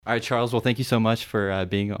All right, Charles. Well, thank you so much for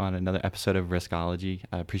being on another episode of Riskology.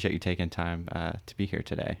 I appreciate you taking time to be here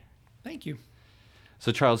today. Thank you.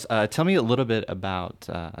 So, Charles, tell me a little bit about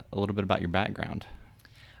your background.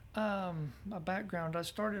 My background, I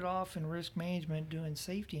started off in risk management doing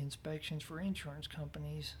safety inspections for insurance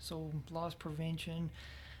companies. So, loss prevention,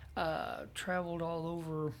 traveled all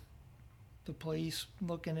over the place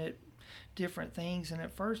looking at different things. And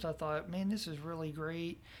at first, I thought, man, this is really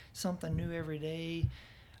great, something new every day.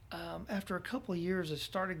 After a couple of years, I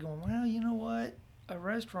started going, well, you know what? A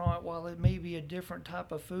restaurant, while it may be a different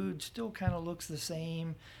type of food, still kind of looks the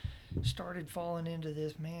same. Started falling into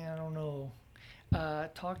this, man, I don't know.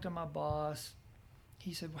 Talked to my boss.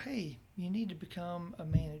 He said, well, hey, you need to become a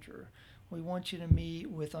manager. We want you to meet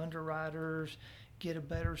with underwriters, get a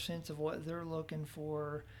better sense of what they're looking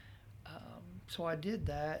for. So I did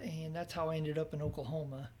that, and that's how I ended up in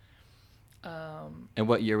Oklahoma. Um, And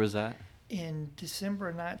what year was that? in December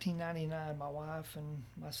of 1999, my wife and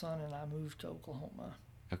my son and I moved to Oklahoma.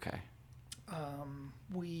 Okay.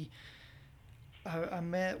 We I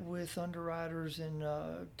met with underwriters in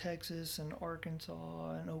Texas and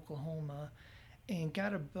Arkansas and Oklahoma, and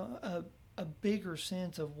got a bigger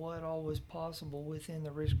sense of what all was possible within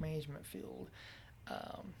the risk management field.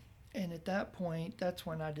 Um, and at that point, that's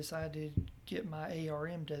when I decided to get my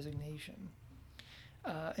ARM designation,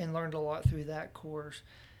 and learned a lot through that course.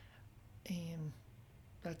 And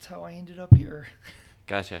that's how I ended up here.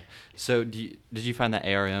 Gotcha. So, did you find that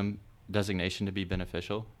ARM designation to be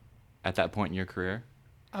beneficial at that point in your career?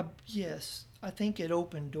 Yes, I think it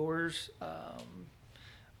opened doors.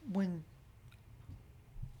 When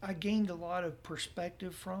I gained a lot of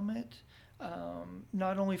perspective from it,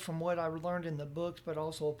 not only from what I learned in the books, but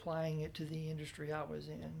also applying it to the industry I was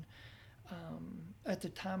in. At the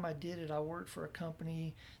time I did it, I worked for a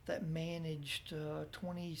company that managed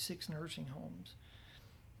 26 nursing homes.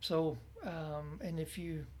 So, and if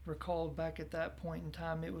you recall back at that point in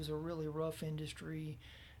time, it was a really rough industry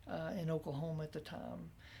in Oklahoma at the time.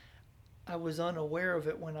 I was unaware of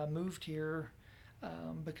it when I moved here,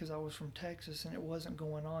 because I was from Texas and it wasn't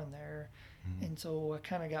going on there. Mhm. And so I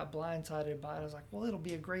kind of got blindsided by it. I was like, well, it'll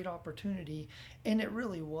be a great opportunity. And it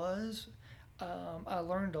really was. I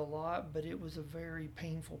learned a lot, but it was a very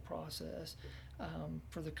painful process,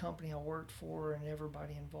 for the company I worked for and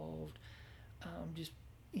everybody involved. Just,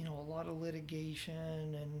 a lot of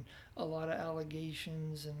litigation and a lot of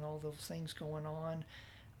allegations and all those things going on,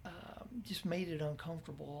 just made it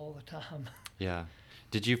uncomfortable all the time. Yeah.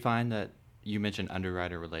 Did you find that you mentioned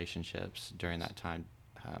underwriter relationships during that time?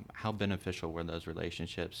 How beneficial were those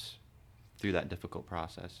relationships through that difficult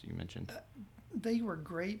process you mentioned? They were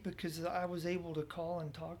great because I was able to call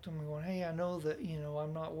and talk to them and going, hey, I know that,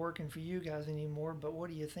 I'm not working for you guys anymore, but what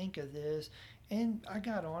do you think of this? And I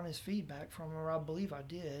got honest feedback from them, or I believe I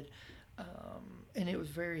did. And it was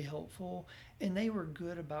very helpful. And they were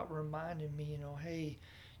good about reminding me, hey,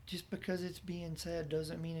 just because it's being said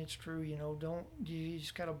doesn't mean it's true. Don't you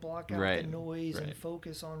just got to block out the Right. noise and Right.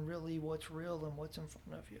 focus on really what's real and what's in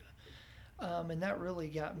front of you. And that really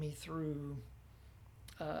got me through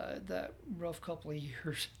that rough couple of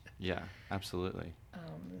years. Yeah. Absolutely.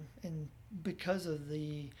 And because of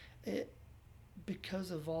it,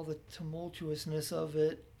 because of all the tumultuousness of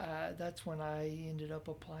it, that's when I ended up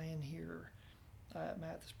applying here at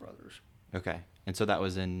Mathis Brothers. Okay. And so that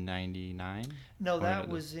was in 99 No, or that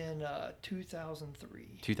was in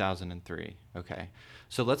 2003. 2003. Okay.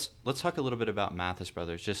 So let's talk a little bit about Mathis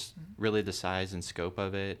Brothers, just really the size and scope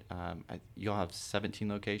of it. You'll have 17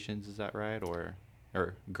 locations, is that right? Or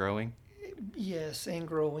growing? Yes, and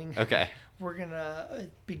growing. Okay. We're gonna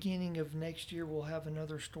at beginning of next year we'll have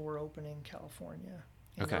another store open in California,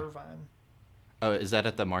 in Okay. Irvine. Oh, is that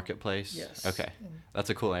at the marketplace? Yes, Okay. and That's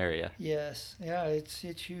a cool area. yes, yeah, it's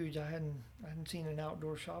huge. I hadn't seen an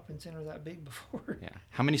outdoor shopping center that big before. Yeah.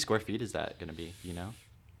 How many square feet is that going to be, you know?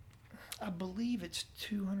 I believe it's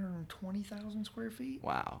 220,000 square feet.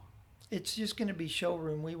 Wow. It's just going to be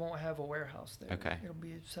showroom. We won't have a warehouse there. Okay. It'll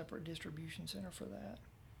be a separate distribution center for that.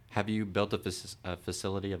 Have you built a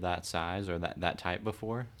facility of that size or that type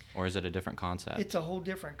before? Or is it a different concept? It's a whole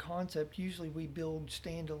different concept. Usually we build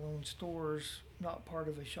standalone stores, not part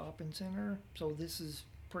of a shopping center. So this is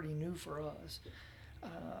pretty new for us.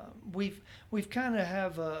 We've kind of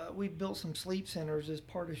have we've built some sleep centers as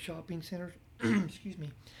part of shopping centers. Excuse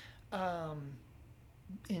me. Um,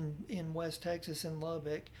 in West Texas in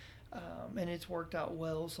Lubbock, and it's worked out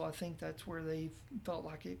well. So I think that's where they felt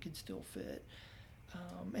like it could still fit.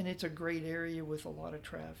 And it's a great area with a lot of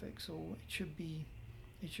traffic, so it should be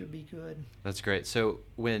good. That's great. So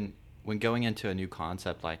when going into a new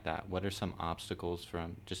concept like that, what are some obstacles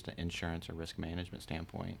from just an insurance or risk management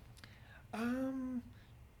standpoint? Um,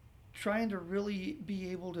 Trying to really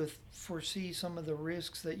be able to foresee some of the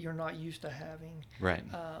risks that you're not used to having. Right.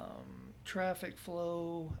 Traffic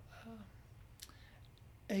flow,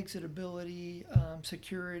 exitability,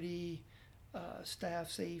 security, staff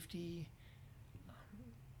safety.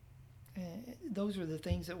 And those are the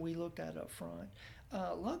things that we looked at up front.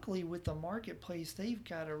 Luckily, with the marketplace, they've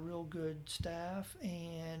got a real good staff,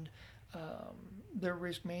 and um, their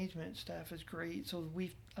risk management staff is great. So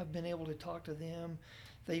I've been able to talk to them.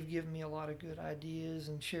 They've given me a lot of good ideas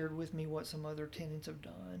and shared with me what some other tenants have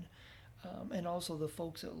done. And also the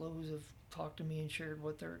folks at Lowe's have talked to me and shared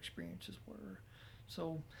what their experiences were.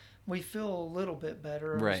 So we feel a little bit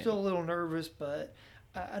better. I'm Right. still a little nervous, but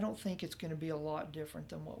I don't think it's going to be a lot different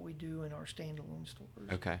than what we do in our standalone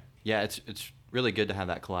stores. Okay. Yeah, it's really good to have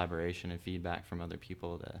that collaboration and feedback from other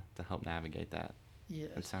people to help navigate that.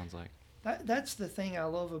 It Yes. sounds like. That's the thing I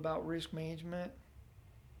love about risk management.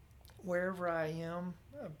 Wherever I am,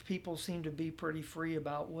 people seem to be pretty free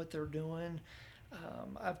about what they're doing.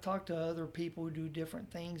 I've talked to other people who do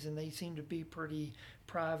different things, and they seem to be pretty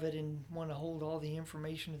private and want to hold all the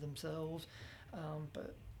information to themselves. But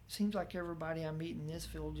it seems like everybody I meet in this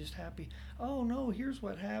field just happy. Oh no, here's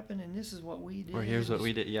what happened, and this is what we did. Or here's what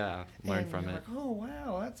we did. Yeah, learn And from you're it. like, oh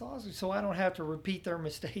wow, that's awesome. So I don't have to repeat their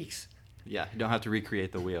mistakes. Yeah, you don't have to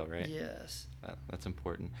recreate the wheel, right? Yes. That's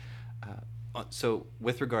important. So,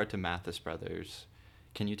 with regard to Mathis Brothers,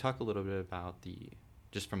 can you talk a little bit about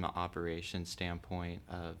just from an operation standpoint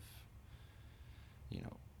of,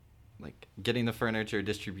 like getting the furniture,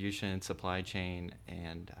 distribution, supply chain,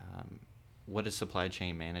 and what does supply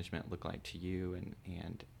chain management look like to you?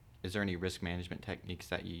 And is there any risk management techniques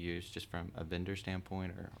that you use just from a vendor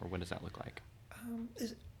standpoint, or what does that look like?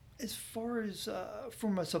 As far as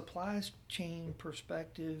from a supply chain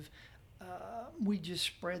perspective, we just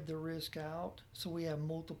spread the risk out. So we have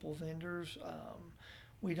multiple vendors.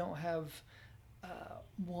 We don't have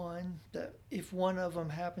one that if one of them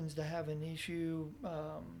happens to have an issue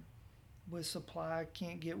with supply,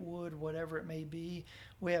 can't get wood, whatever it may be,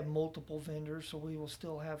 we have multiple vendors, so we will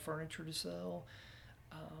still have furniture to sell.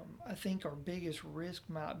 I think our biggest risk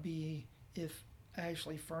might be if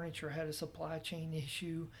Ashley Furniture had a supply chain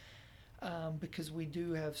issue, because we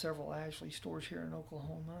do have several Ashley stores here in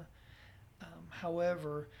Oklahoma.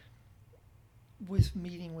 However, with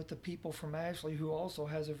meeting with the people from Ashley, who also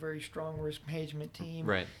has a very strong risk management team,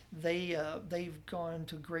 Right. they've gone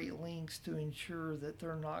to great lengths to ensure that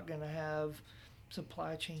they're not going to have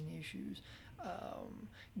supply chain issues.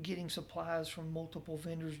 Getting supplies from multiple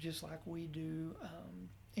vendors just like we do,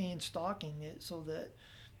 and stocking it so that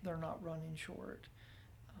they're not running short.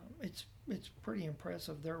 It's pretty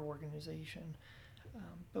impressive, their organization.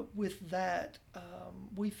 But with that,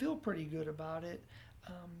 we feel pretty good about it.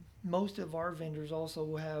 Most of our vendors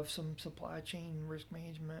also have some supply chain risk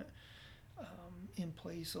management in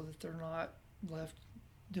place so that they're not left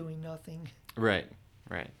doing nothing. Right.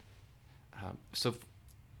 Right.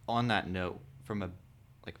 On that note, from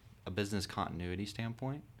a business continuity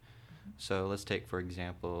standpoint, so let's take for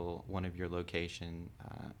example one of your locations.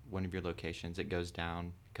 It goes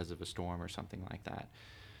down because of a storm or something like that.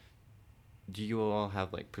 Do you all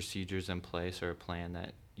have like procedures in place or a plan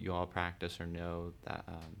that you all practice or know that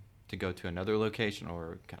to go to another location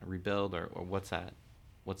or kind of rebuild or what's that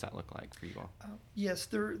look like for you all? Yes,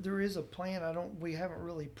 there is a plan. We haven't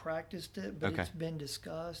really practiced it, but Okay. it's been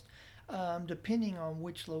discussed. Depending on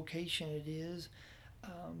which location it is,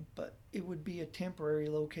 but it would be a temporary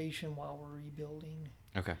location while we're rebuilding.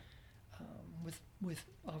 Okay. With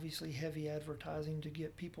obviously heavy advertising to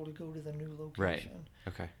get people to go to the new location.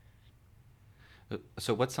 Right. Okay.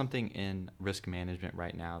 So what's something in risk management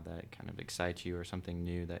right now that kind of excites you or something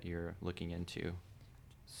new that you're looking into?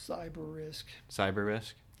 Cyber risk, Cyber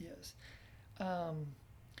risk? yes.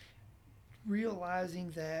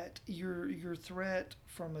 Realizing that your threat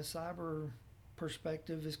from a cyber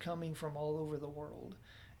perspective is coming from all over the world.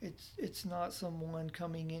 It's not someone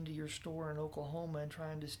coming into your store in Oklahoma and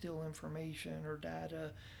trying to steal information or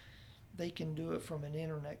data. They can do it from an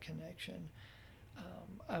internet connection.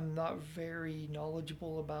 I'm not very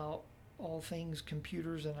knowledgeable about all things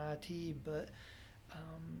computers and IT, but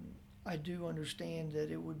I do understand that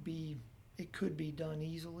it could be done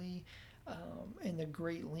easily, and the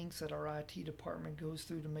great lengths that our IT department goes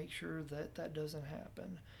through to make sure that that doesn't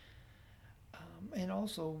happen. And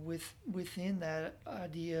also within that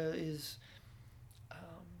idea is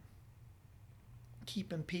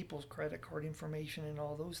keeping people's credit card information and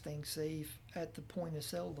all those things safe at the point of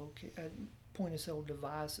sale at point of sale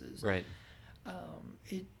devices. Right.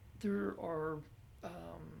 It There are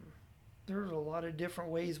there's a lot of different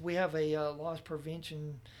ways. We have a loss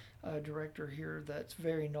prevention director here that's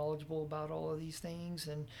very knowledgeable about all of these things,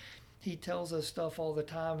 and he tells us stuff all the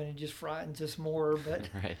time, and it just frightens us more. But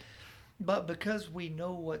Right. but because we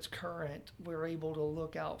know what's current, we're able to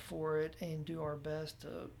look out for it and do our best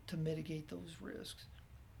to mitigate those risks.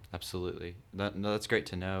 Absolutely. No, that's great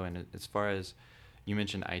to know. And as far as you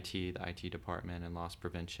mentioned IT, the IT department and loss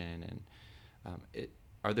prevention, and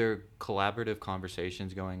are there collaborative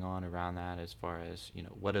conversations going on around that as far as,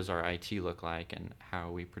 what does our IT look like and how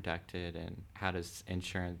are we protected and how does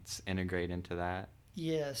insurance integrate into that?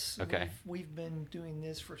 Yes, Okay. we've been doing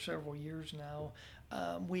this for several years now.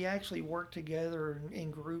 We actually work together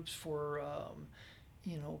in groups for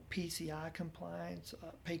PCI compliance,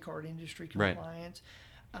 pay card industry Right. compliance.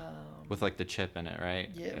 With like the chip in it,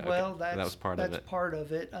 right? Yeah, Okay. well, That was part of that's it. part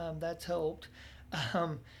of it. That's helped.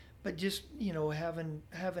 Um, but just having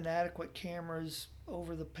adequate cameras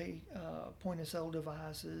over the point of sale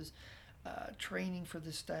devices, training for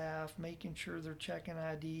the staff, making sure they're checking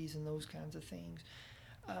IDs and those kinds of things.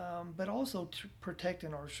 But also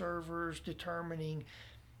protecting our servers, determining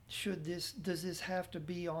does this have to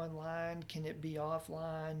be online? Can it be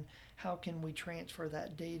offline? How can we transfer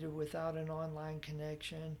that data without an online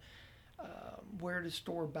connection? Where to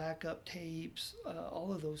store backup tapes?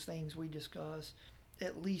 All of those things we discuss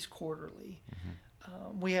at least quarterly.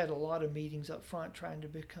 We had a lot of meetings up front trying to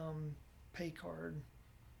become pay card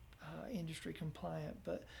industry compliant,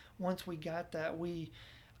 but once we got that, we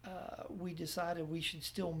decided we should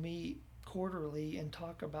still meet quarterly and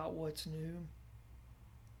talk about what's new,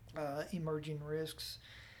 emerging risks,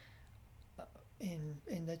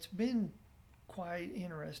 and that's been quite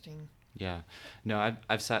interesting. Yeah. No,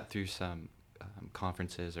 I've sat through some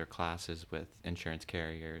conferences or classes with insurance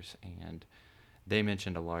carriers, and they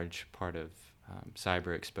mentioned a large part of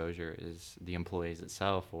cyber exposure is the employees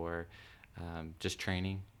itself, or just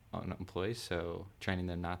training on employees. So training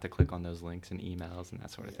them not to click on those links and emails and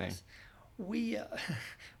that sort of thing. Yes. We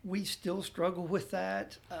we still struggle with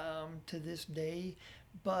that to this day,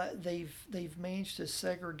 but they've managed to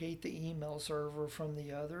segregate the email server from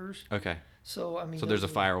the others. Okay. So I mean, So there's a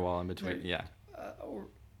firewall in between. there, Yeah. or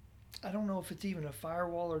I don't know if it's even a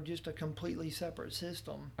firewall or just a completely separate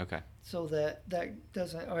system, Okay. so that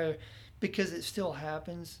doesn't, or because it still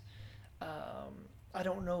happens. I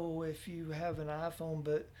don't know if you have an iPhone,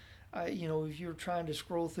 but if you're trying to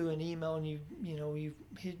scroll through an email and you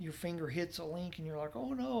hit your finger hits a link and you're like,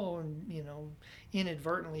 oh no, and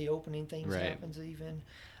inadvertently opening things Right. happens even.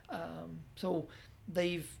 So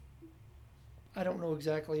they've I don't know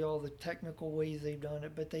exactly all the technical ways they've done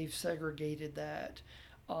it, but they've segregated that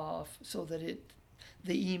off so that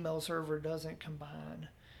the email server doesn't combine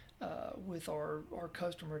with our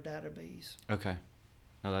customer database. Okay.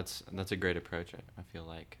 No, that's a great approach. I feel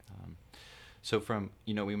like. So from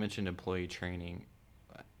we mentioned employee training.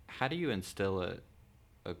 How do you instill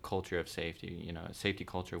a culture of safety? A safety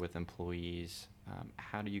culture with employees.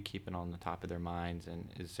 How do you keep it on the top of their minds? And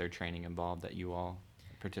is there training involved that you all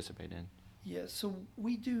participate in? Yeah, so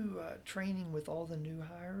we do training with all the new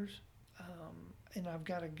hires, and I've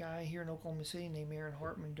got a guy here in Oklahoma City named Aaron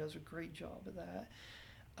Hartman who does a great job of that.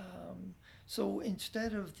 So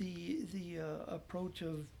instead of the approach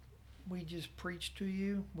of we just preach to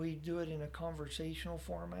you, we do it in a conversational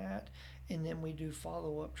format, and then we do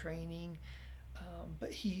follow up training.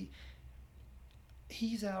 But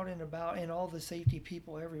he's out and about, and all the safety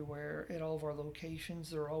people everywhere at all of our locations,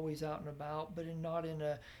 they're always out and about, but not in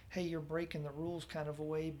a hey, you're breaking the rules kind of a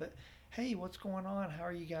way, but hey, what's going on? How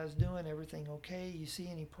are you guys doing? Everything okay? You see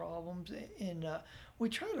any problems? And we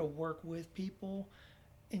try to work with people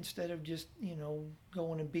instead of just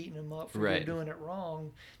going and beating them up for Right. doing it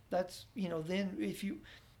wrong. That's then if you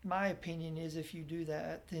my opinion is if you do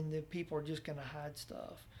that, then the people are just going to hide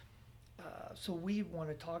stuff. So we want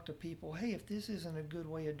to talk to people. Hey, if this isn't a good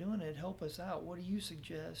way of doing it, help us out. What do you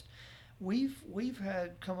suggest? We've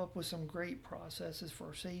had come up with some great processes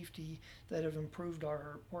for safety that have improved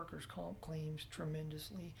our workers' comp claims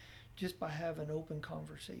tremendously, just by having open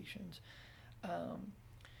conversations.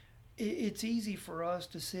 It's easy for us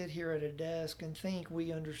to sit here at a desk and think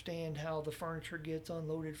we understand how the furniture gets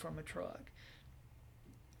unloaded from a truck.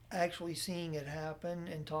 Actually seeing it happen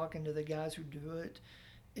and talking to the guys who do it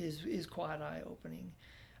is quite eye opening.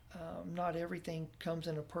 Not everything comes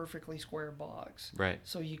in a perfectly square box. Right.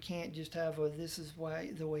 So you can't just have this is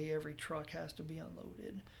the way every truck has to be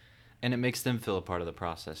unloaded. And it makes them feel a part of the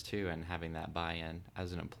process too, and having that buy-in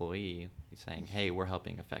as an employee, saying, "Hey, we're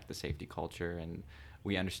helping affect the safety culture, and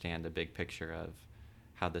we understand the big picture of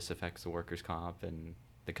how this affects the workers' comp, and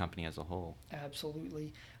the company as a whole.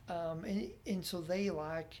 Absolutely. And so they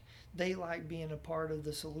like being a part of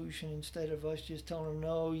the solution instead of us just telling them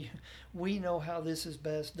no. We know how this is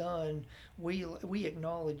best done. We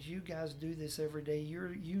acknowledge you guys do this every day.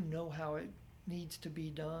 You know how it needs to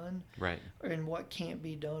be done Right. and what can't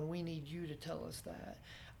be done. We need you to tell us that.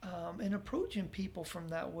 And approaching people from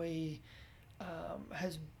that way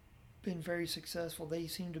has been very successful. They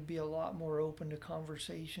seem to be a lot more open to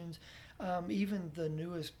conversations. Even the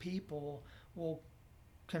newest people will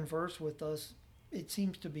converse with us. It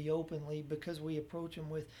seems to be openly because we approach them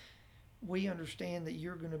with, we understand that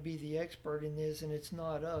you're going to be the expert in this and it's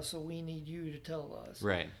not us, so we need you to tell us.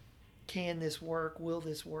 Right. Can this work? Will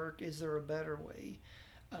this work? Is there a better way?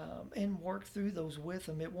 And work through those with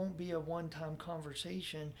them. It won't be a one-time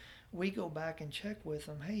conversation. We go back and check with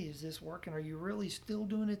them. Hey, is this working? Are you really still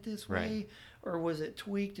doing it this way? Right. Or was it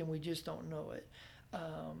tweaked and we just don't know it?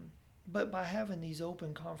 But by having these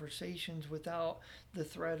open conversations without the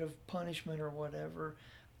threat of punishment or whatever,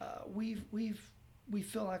 we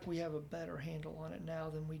feel like we have a better handle on it now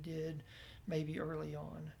than we did maybe early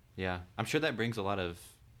on. Yeah. I'm sure that brings a lot of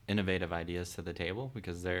innovative ideas to the table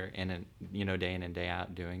because they're day in and day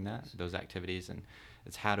out doing those activities, and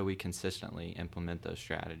it's how do we consistently implement those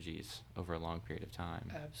strategies over a long period of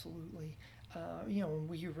time. Absolutely.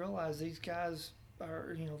 When you realize these guys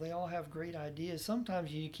are, they all have great ideas.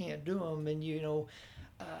 Sometimes you can't do them, and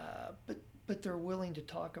but they're willing to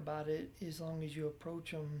talk about it as long as you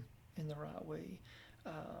approach them in the right way,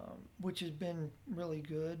 which has been really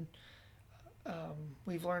good.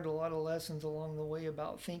 We've learned a lot of lessons along the way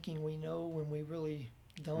about thinking we know when we really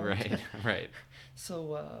don't. Right. Right.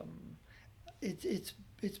 So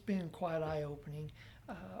it's been quite eye opening.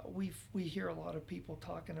 We hear a lot of people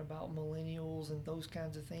talking about millennials and those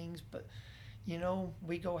kinds of things, but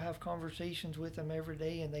we go have conversations with them every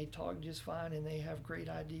day, and they talk just fine, and they have great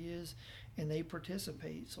ideas, and they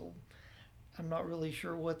participate. So I'm not really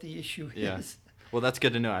sure what the issue Yeah. is. Well, that's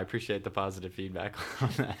good to know. I appreciate the positive feedback on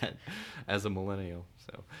that as a millennial.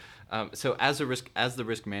 So as the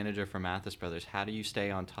risk manager for Mathis Brothers, how do you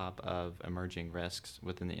stay on top of emerging risks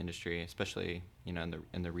within the industry, especially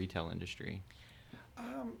in the retail industry?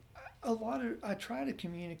 I try to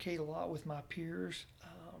communicate a lot with my peers,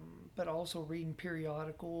 but also reading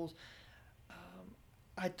periodicals.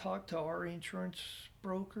 I talk to our insurance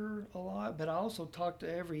broker a lot, but I also talk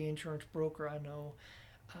to every insurance broker I know.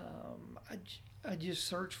 I just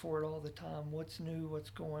search for it all the time. What's new? What's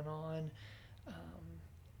going on?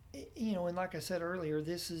 And like I said earlier,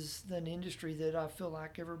 this is an industry that I feel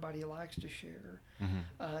like everybody likes to share.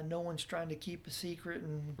 Mm-hmm. No one's trying to keep a secret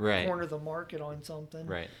and Right. corner the market on something.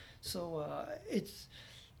 Right. So it's,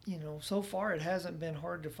 so far it hasn't been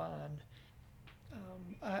hard to find.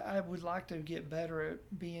 I would like to get better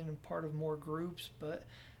at being a part of more groups, but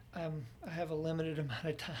I have a limited amount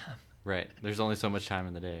of time. Right. There's only so much time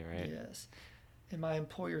in the day, right? Yes. And my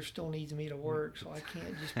employer still needs me to work, so I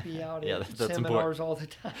can't just be out Yeah, at that's seminars all the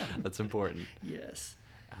time. That's important. Yes.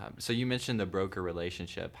 So you mentioned the broker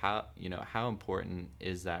relationship. How important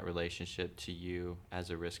is that relationship to you as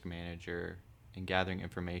a risk manager in gathering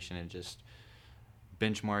information and just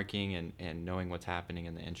benchmarking and knowing what's happening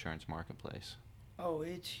in the insurance marketplace? Oh,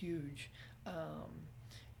 it's huge.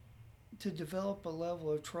 To develop a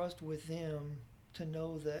level of trust with them, to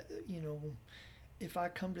know that, if I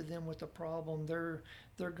come to them with a problem, they're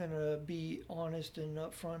going to be honest and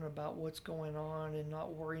upfront about what's going on and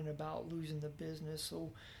not worrying about losing the business.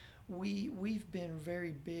 So we've been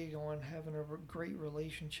very big on having a great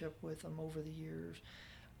relationship with them over the years.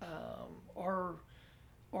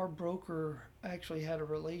 Our broker actually had a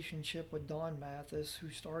relationship with Don Mathis,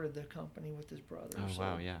 who started the company with his brother. Oh,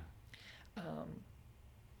 wow, yeah.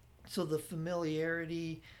 So the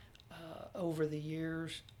familiarity over the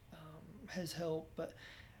years has helped, but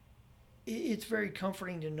it's very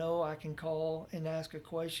comforting to know I can call and ask a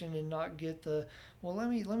question and not get the, well, let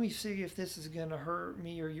me see if this is going to hurt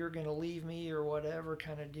me or you're going to leave me or whatever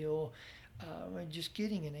kind of deal. And just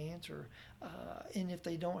getting an answer, and if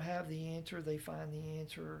they don't have the answer, they find the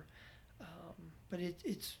answer. But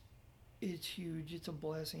it's huge. It's a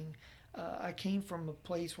blessing. I came from a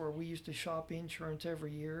place where we used to shop insurance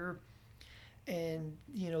every year, and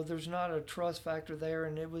there's not a trust factor there,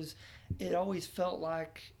 and it always felt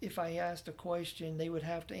like if I asked a question, they would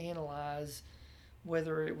have to analyze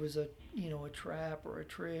whether it was a trap or a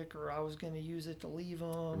trick, or I was going to use it to leave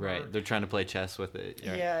them. Right. They're trying to play chess with it.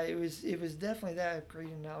 Right? Yeah, it was definitely that great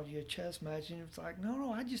analogy, a chess match. And it's like,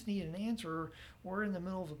 no, I just need an answer. We're in the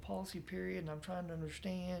middle of a policy period, and I'm trying to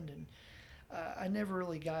understand. And I never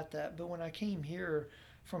really got that. But when I came here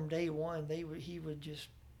from day one, he would just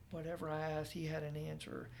whatever I asked, he had an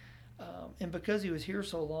answer. And because he was here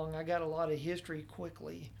so long, I got a lot of history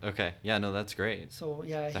quickly. Okay. Yeah, no, that's great So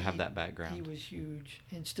yeah, to have that he background. was huge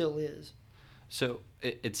and still is. So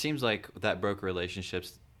it seems like that broker relationship,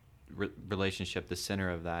 the center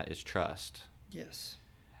of that is trust. Yes.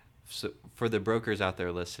 So for the brokers out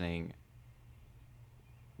there listening,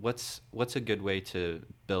 what's a good way to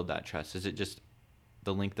build that trust? Is it just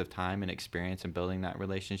the length of time and experience in building that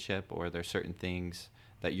relationship, or are there certain things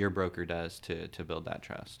that your broker does to build that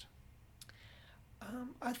trust?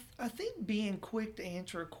 I think being quick to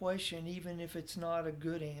answer a question, even if it's not a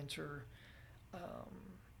good answer, um,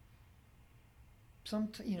 some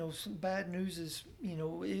bad news is,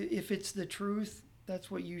 if it's the truth, that's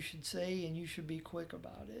what you should say, and you should be quick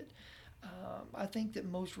about it. I think that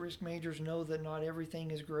most risk managers know that not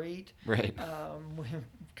everything is great. Right. We're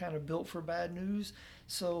kind of built for bad news,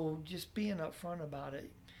 so just being upfront about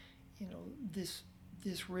it. You know, this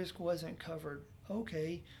risk wasn't covered.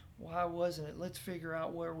 Okay, why wasn't it? Let's figure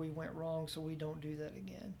out where we went wrong so we don't do that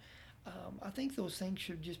again. I think those things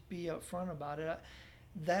should just be upfront about it.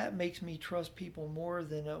 That makes me trust people more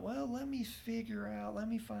than well, let me figure out, let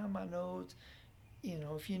me find my notes.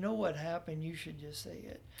 If you know what happened, you should just say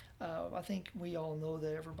it. I think we all know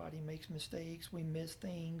that everybody makes mistakes, we miss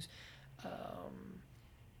things,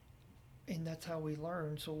 and that's how we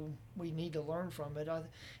learn. So we need to learn from it.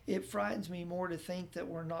 It frightens me more to think that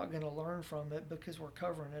we're not going to learn from it because we're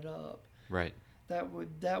covering it up. Right. That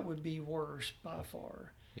would be worse by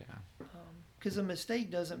far. Yeah. Because a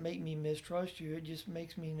mistake doesn't make me mistrust you. It just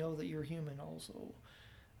makes me know that you're human also.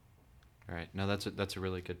 Right. No, that's a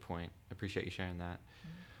really good point. I appreciate you sharing that.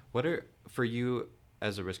 What are, for you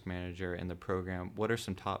as a risk manager in the program, what are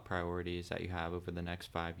some top priorities that you have over the next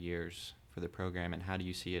 5 years for the program, and how do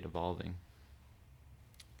you see it evolving?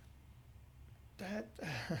 That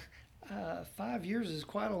 5 years is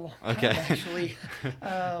quite a long Okay. time, actually.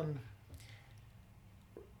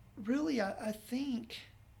 Really, I think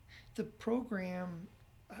the program,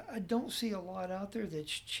 I don't see a lot out there that's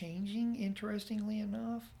changing, interestingly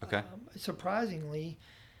enough. Okay. Surprisingly,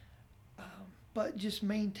 but just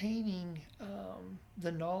maintaining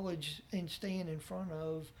the knowledge and staying in front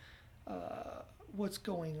of what's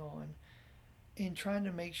going on and trying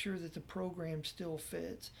to make sure that the program still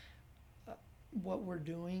fits what we're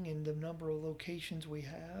doing and the number of locations we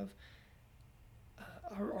have.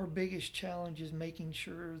 Our biggest challenge is making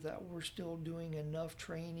sure that we're still doing enough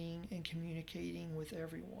training and communicating with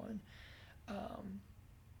everyone.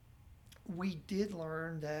 We did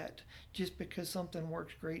learn that just because something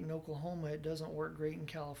works great in Oklahoma, it doesn't work great in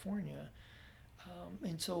California.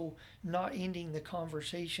 And so not ending the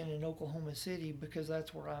conversation in Oklahoma City because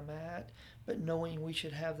that's where I'm at, but knowing we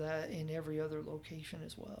should have that in every other location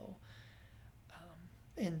as well.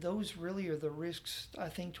 And those really are the risks, I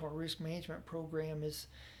think, to our risk management program is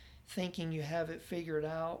thinking you have it figured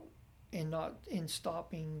out and not in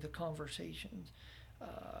stopping the conversations.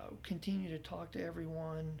 Continue to talk to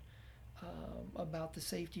everyone about the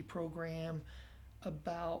safety program,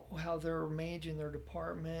 about how they're managing their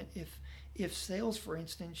department. If sales, for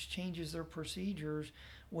instance, changes their procedures,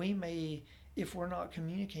 we may, if we're not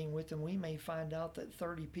communicating with them, we may find out that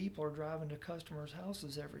 30 people are driving to customers'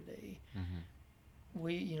 houses every day. Mm-hmm.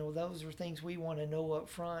 Those are things we want to know up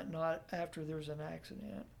front, not after there's an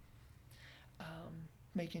accident.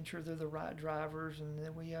 Making sure they're the right drivers and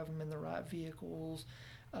that we have them in the right vehicles,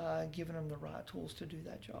 giving them the right tools to do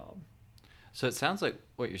that job. So it sounds like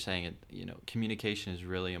what you're saying, communication is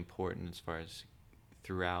really important as far as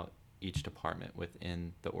throughout each department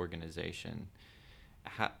within the organization.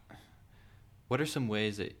 What are some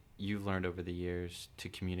ways that you've learned over the years to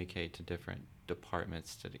communicate to different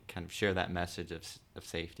departments to kind of share that message of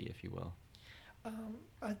safety, if you will?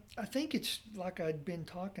 I think it's like I'd been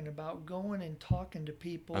talking about, going and talking to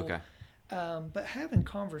people. Okay. But having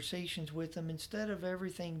conversations with them instead of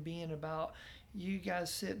everything being about you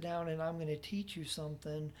guys sit down and I'm going to teach you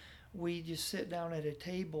something. We just sit down at a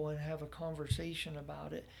table and have a conversation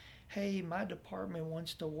about it. Hey, my department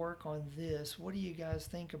wants to work on this. What do you guys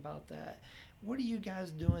think about that? What are you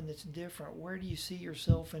guys doing that's different? Where do you see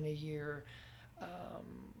yourself in a year?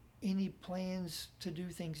 Any plans to do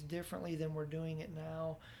things differently than we're doing it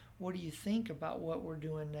now? What do you think about what we're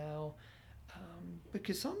doing now?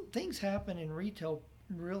 Because some things happen in retail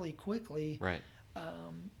really quickly. Right.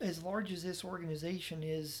 As large as this organization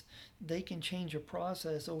is, they can change a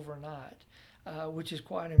process overnight, which is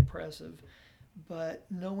quite impressive. But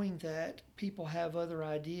knowing that people have other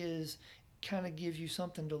ideas kind of gives you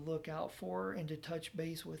something to look out for and to touch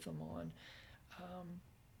base with them on.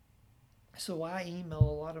 So I email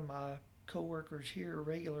a lot of my coworkers here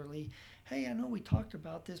regularly, hey, I know we talked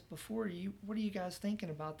about this before. What are you guys thinking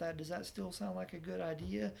about that? Does that still sound like a good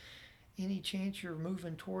idea? Any chance you're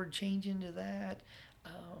moving toward changing to that?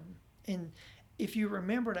 And if you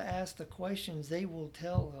remember to ask the questions, they will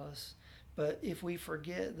tell us. But if we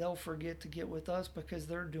forget, they'll forget to get with us because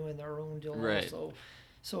they're doing their own deal Right. also.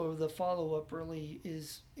 So the follow up really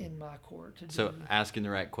is in my court to So do. asking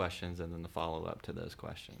the right questions and then the follow up to those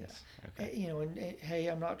questions. Yeah. Okay. You know, and hey,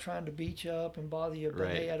 I'm not trying to beat you up and bother you, but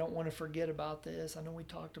Right. hey, I don't want to forget about this. I know we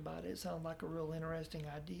talked about it. It sounds like a real interesting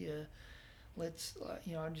idea. Let's,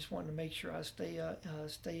 you know, I just wanted to make sure I stay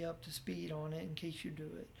up to speed on it in case you do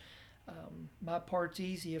it. My part's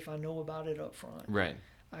easy if I know about it up front. Right.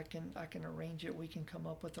 I can arrange it. We can come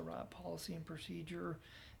up with the right policy and procedure,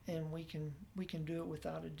 and we can do it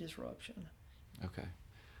without a disruption. Okay.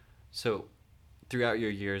 So throughout your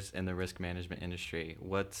years in the risk management industry,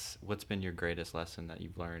 what's been your greatest lesson that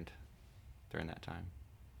you've learned during that time?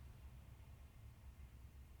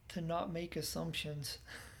 To not make assumptions.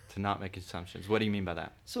 To not make assumptions. What do you mean by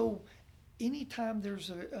that? So anytime there's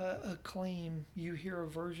a claim, you hear a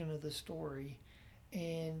version of the story,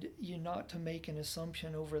 and you're not to make an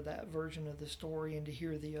assumption over that version of the story and to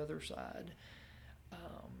hear the other side.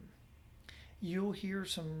 You'll hear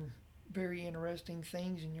some very interesting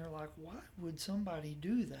things, and you're like, why would somebody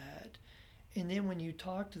do that? And then when you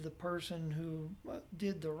talk to the person who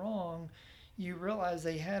did the wrong, you realize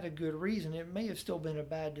they had a good reason. It may have still been a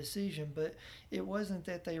bad decision, but it wasn't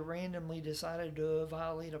that they randomly decided to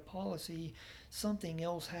violate a policy. Something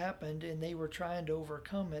else happened, and they were trying to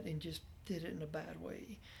overcome it and just did it in a bad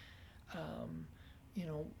way. You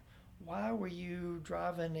know, why were you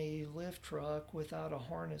driving a lift truck without a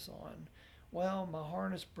harness on? Well, my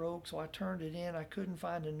harness broke, so I turned it in. I couldn't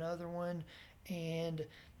find another one, and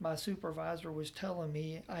my supervisor was telling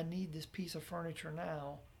me I need this piece of furniture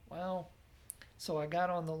now. Well, so I got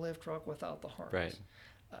on the lift truck without the harness.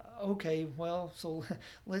 Right. Okay, well, so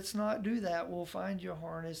let's not do that. We'll find you a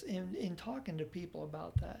harness. In talking to people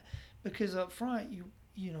about that, because up front,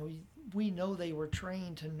 you know, we know they were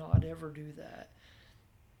trained to not ever do that.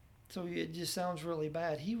 So it just sounds really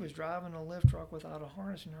bad. He was driving a lift truck without a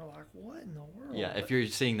harness, and you're like, what in the world? Yeah, if you're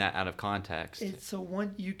seeing that out of context. So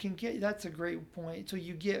one you can get, that's a great point. So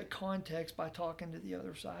you get context by talking to the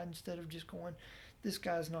other side instead of just going, this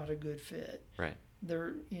guy's not a good fit. Right.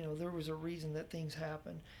 There was a reason that things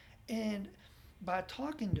happen, and by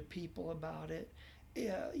talking to people about it,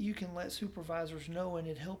 you can let supervisors know, and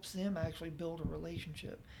it helps them actually build a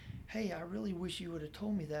relationship. Hey, I really wish you would have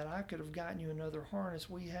told me that. I could have gotten you another harness.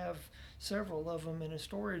 We have several of them in a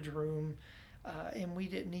storage room, and we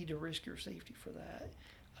didn't need to risk your safety for that.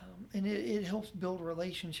 And it helps build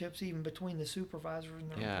relationships even between the supervisors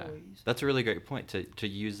and their employees. That's a really great point, to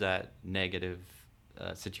use that negative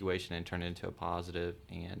situation and turn it into a positive,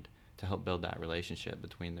 and to help build that relationship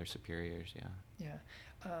between their superiors. Yeah.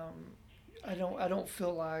 I don't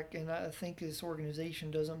feel like, and I think this organization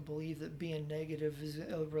doesn't believe that being negative is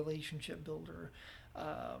a relationship builder.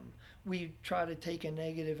 We try to take a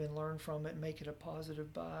negative and learn from it and make it a positive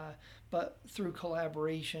but through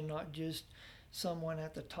collaboration, not just someone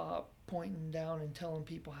at the top pointing down and telling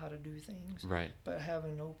people how to do things. Right. But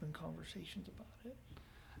having open conversations about it.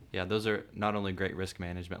 Yeah, those are not only great risk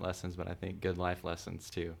management lessons, but I think good life lessons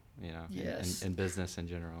too, you know, Yes. in business in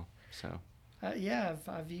general. So. Yeah,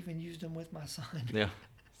 I've even used them with my son. Yeah.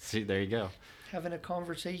 See, there you go. Having a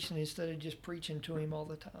conversation instead of just preaching to him all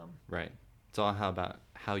the time. Right. It's all about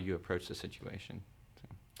how you approach the situation.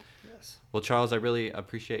 So. Yes. Well, Charles, I really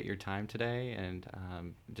appreciate your time today, and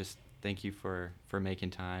just thank you for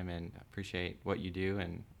making time, and appreciate what you do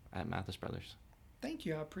and at Mathis Brothers. Thank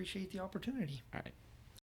you. I appreciate the opportunity. All right.